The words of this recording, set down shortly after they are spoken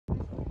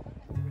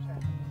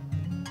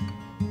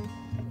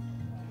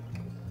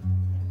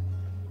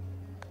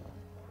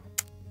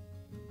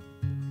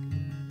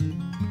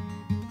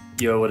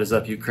Yo, what is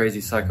up, you crazy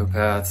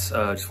psychopaths?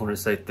 Just wanted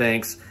to say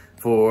thanks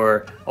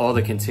for all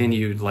the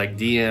continued like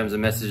DMs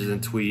and messages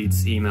and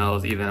tweets,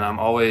 emails even. I'm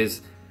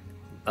always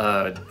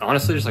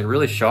honestly just like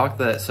really shocked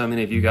that so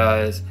many of you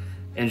guys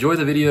enjoy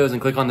the videos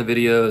and click on the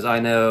videos. I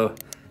know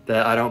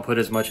that I don't put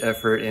as much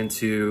effort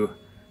into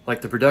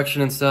like the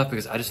production and stuff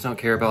because I just don't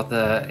care about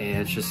that, and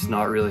it's just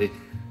not really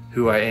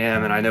who I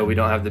am. And I know we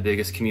don't have the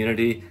biggest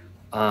community,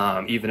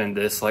 even in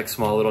this like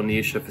small little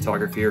niche of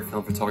photography or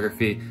film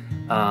photography.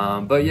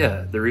 But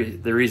yeah, the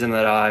reason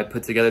that I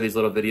put together these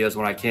little videos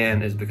when I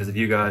can is because of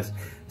you guys.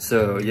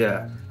 So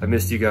yeah, I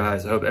missed you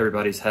guys. I hope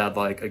everybody's had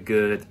like a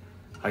good,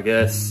 I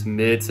guess,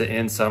 mid to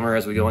end summer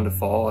as we go into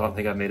fall. I don't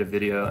think I've made a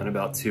video in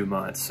about 2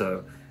 months.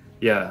 So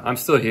yeah, I'm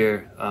still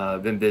here,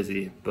 been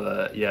busy,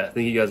 but yeah, I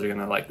think you guys are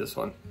gonna like this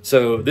one.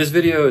 So this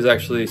video is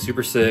actually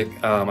super sick.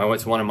 I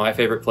went to one of my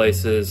favorite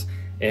places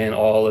in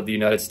all of the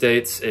United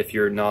States. If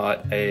you're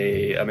not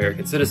an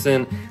American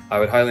citizen, I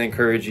would highly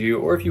encourage you,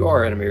 or if you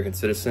are an American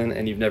citizen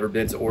and you've never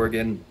been to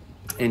Oregon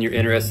and you're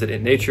interested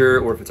in nature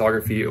or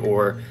photography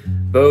or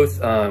both,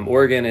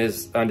 Oregon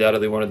is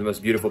undoubtedly one of the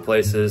most beautiful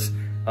places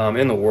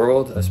in the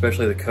world.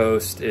 Especially the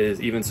coast is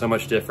even so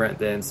much different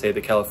than, say,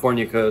 the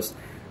California coast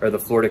or the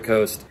Florida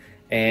coast.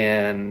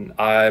 And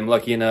I'm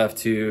lucky enough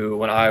to,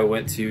 when I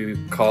went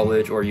to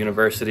college or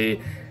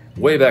university,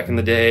 way back in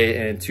the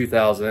day in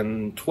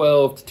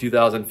 2012 to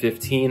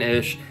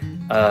 2015-ish,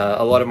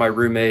 a lot of my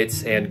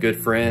roommates and good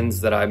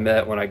friends that I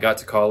met when I got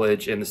to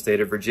college in the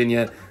state of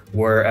Virginia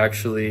were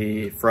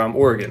actually from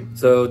Oregon.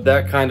 So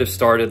that kind of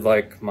started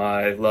like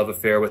my love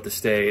affair with the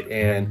state,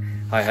 and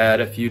I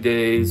had a few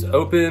days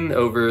open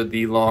over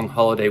the long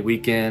holiday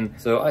weekend.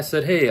 So I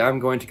said, hey, I'm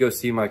going to go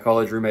see my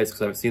college roommates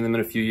because I haven't seen them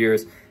in a few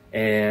years,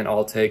 and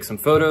I'll take some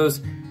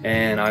photos.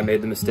 And I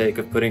made the mistake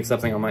of putting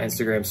something on my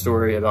Instagram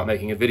story about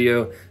making a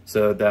video.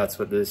 So that's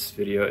what this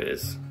video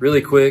is.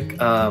 Really quick,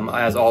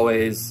 as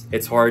always,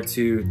 it's hard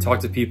to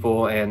talk to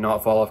people and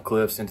not fall off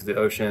cliffs into the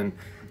ocean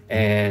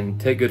and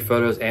take good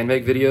photos and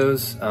make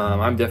videos.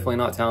 I'm definitely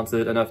not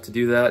talented enough to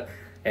do that.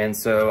 And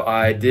so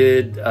I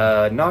did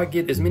not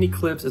get as many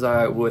clips as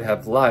I would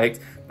have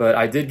liked, but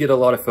I did get a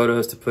lot of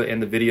photos to put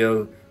in the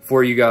video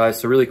for you guys.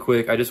 So really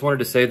quick, I just wanted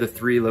to say the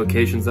 3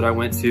 locations that I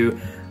went to.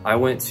 I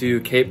went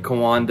to Cape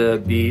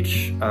Kiwanda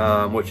Beach,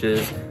 which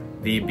is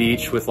the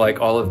beach with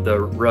like all of the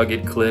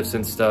rugged cliffs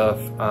and stuff.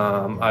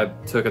 I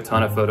took a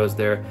ton of photos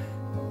there.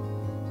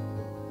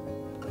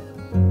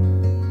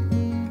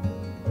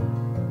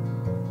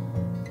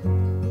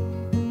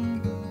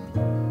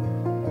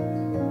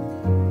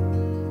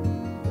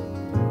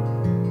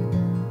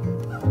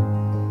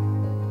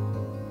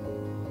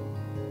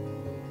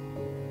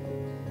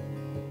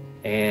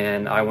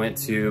 And I went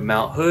to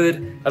Mount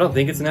Hood. I don't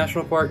think it's a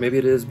national park, maybe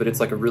it is, but it's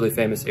like a really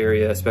famous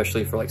area,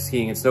 especially for like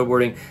skiing and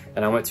snowboarding.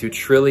 And I went to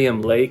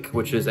Trillium Lake,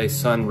 which is a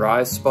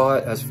sunrise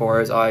spot as far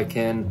as I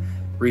can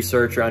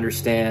research or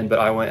understand, but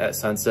I went at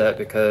sunset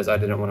because I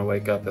didn't want to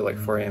wake up at like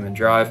 4 a.m. and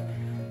drive.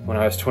 When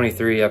I was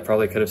 23, I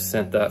probably could have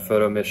sent that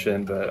photo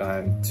mission, but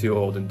I'm too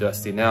old and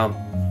dusty now.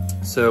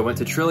 So I went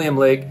to Trillium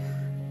Lake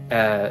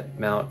at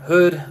Mount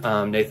Hood.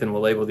 Nathan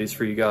will label these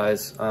for you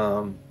guys.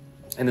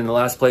 And then the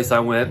last place I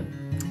went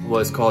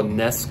was called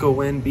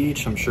Neskowin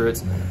Beach. I'm sure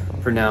it's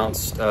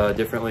pronounced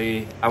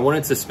differently. I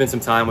wanted to spend some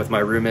time with my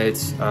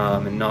roommates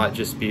and not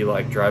just be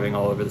like driving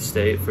all over the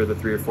state for the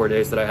 3 or 4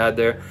 days that I had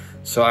there.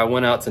 So I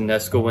went out to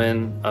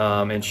Neskowin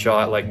and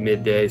shot like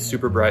midday,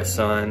 super bright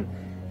sun.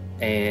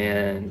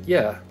 And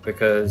yeah,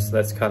 because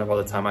that's kind of all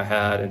the time I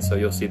had, and so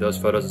you'll see those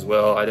photos as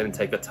well. I didn't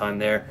take a ton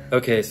there.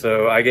 Okay,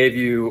 so I gave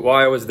you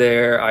why I was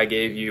there, I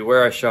gave you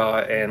where I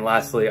shot, and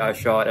lastly, I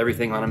shot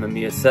everything on a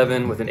Mamiya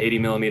 7 with an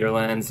 80mm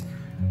lens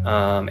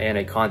and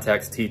a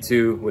Contax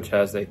T2, which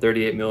has a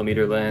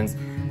 38mm lens.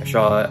 I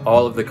shot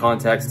all of the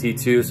Contax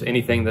T2, so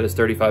anything that is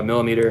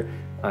 35mm,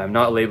 I'm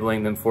not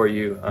labeling them for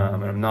you,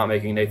 and I'm not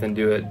making Nathan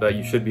do it, but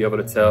you should be able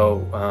to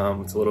tell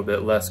it's a little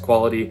bit less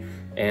quality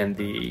and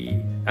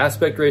the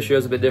aspect ratio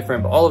is a bit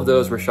different. But all of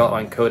those were shot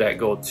on Kodak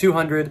Gold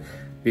 200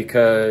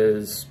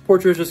 because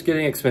portrait is just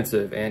getting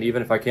expensive, and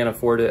even if I can't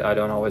afford it, I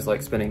don't always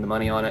like spending the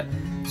money on it.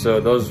 So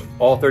those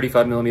all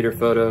 35mm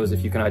photos,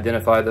 if you can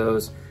identify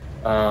those,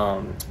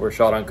 were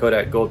shot on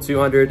Kodak Gold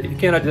 200. If you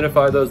can't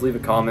identify those, leave a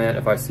comment.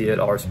 If I see it,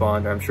 I'll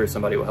respond, or I'm sure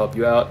somebody will help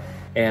you out.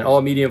 And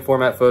all medium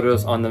format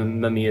photos on the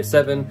Mamiya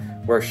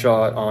 7 were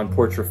shot on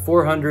Portra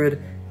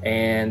 400,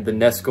 and the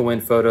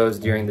Neskowin photos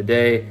during the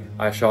day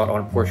I shot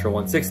on Portra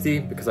 160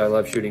 because I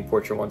love shooting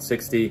Portra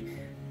 160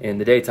 in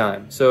the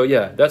daytime. So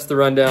yeah, that's the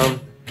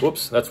rundown.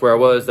 Whoops, that's where I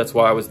was, that's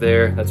why I was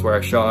there, that's where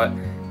I shot,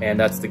 and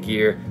that's the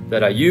gear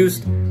that I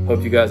used.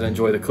 Hope you guys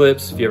enjoy the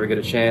clips. If you ever get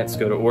a chance,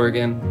 go to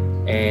Oregon,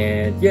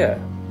 and yeah,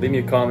 leave me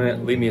a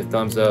comment, leave me a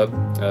thumbs up,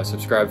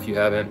 subscribe if you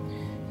haven't,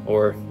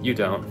 or you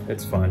don't,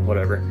 it's fine,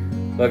 whatever.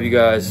 Love you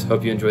guys,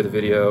 hope you enjoy the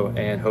video,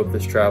 and hope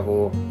this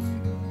travel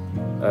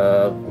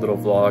little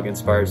vlog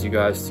inspires you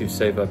guys to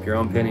save up your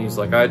own pennies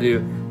like I do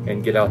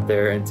and get out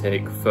there and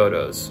take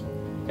photos.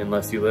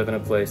 Unless you live in a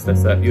place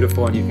that's that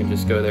beautiful and you can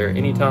just go there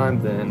anytime,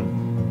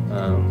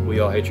 then we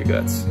all hate your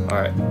guts.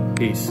 All right,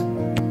 peace.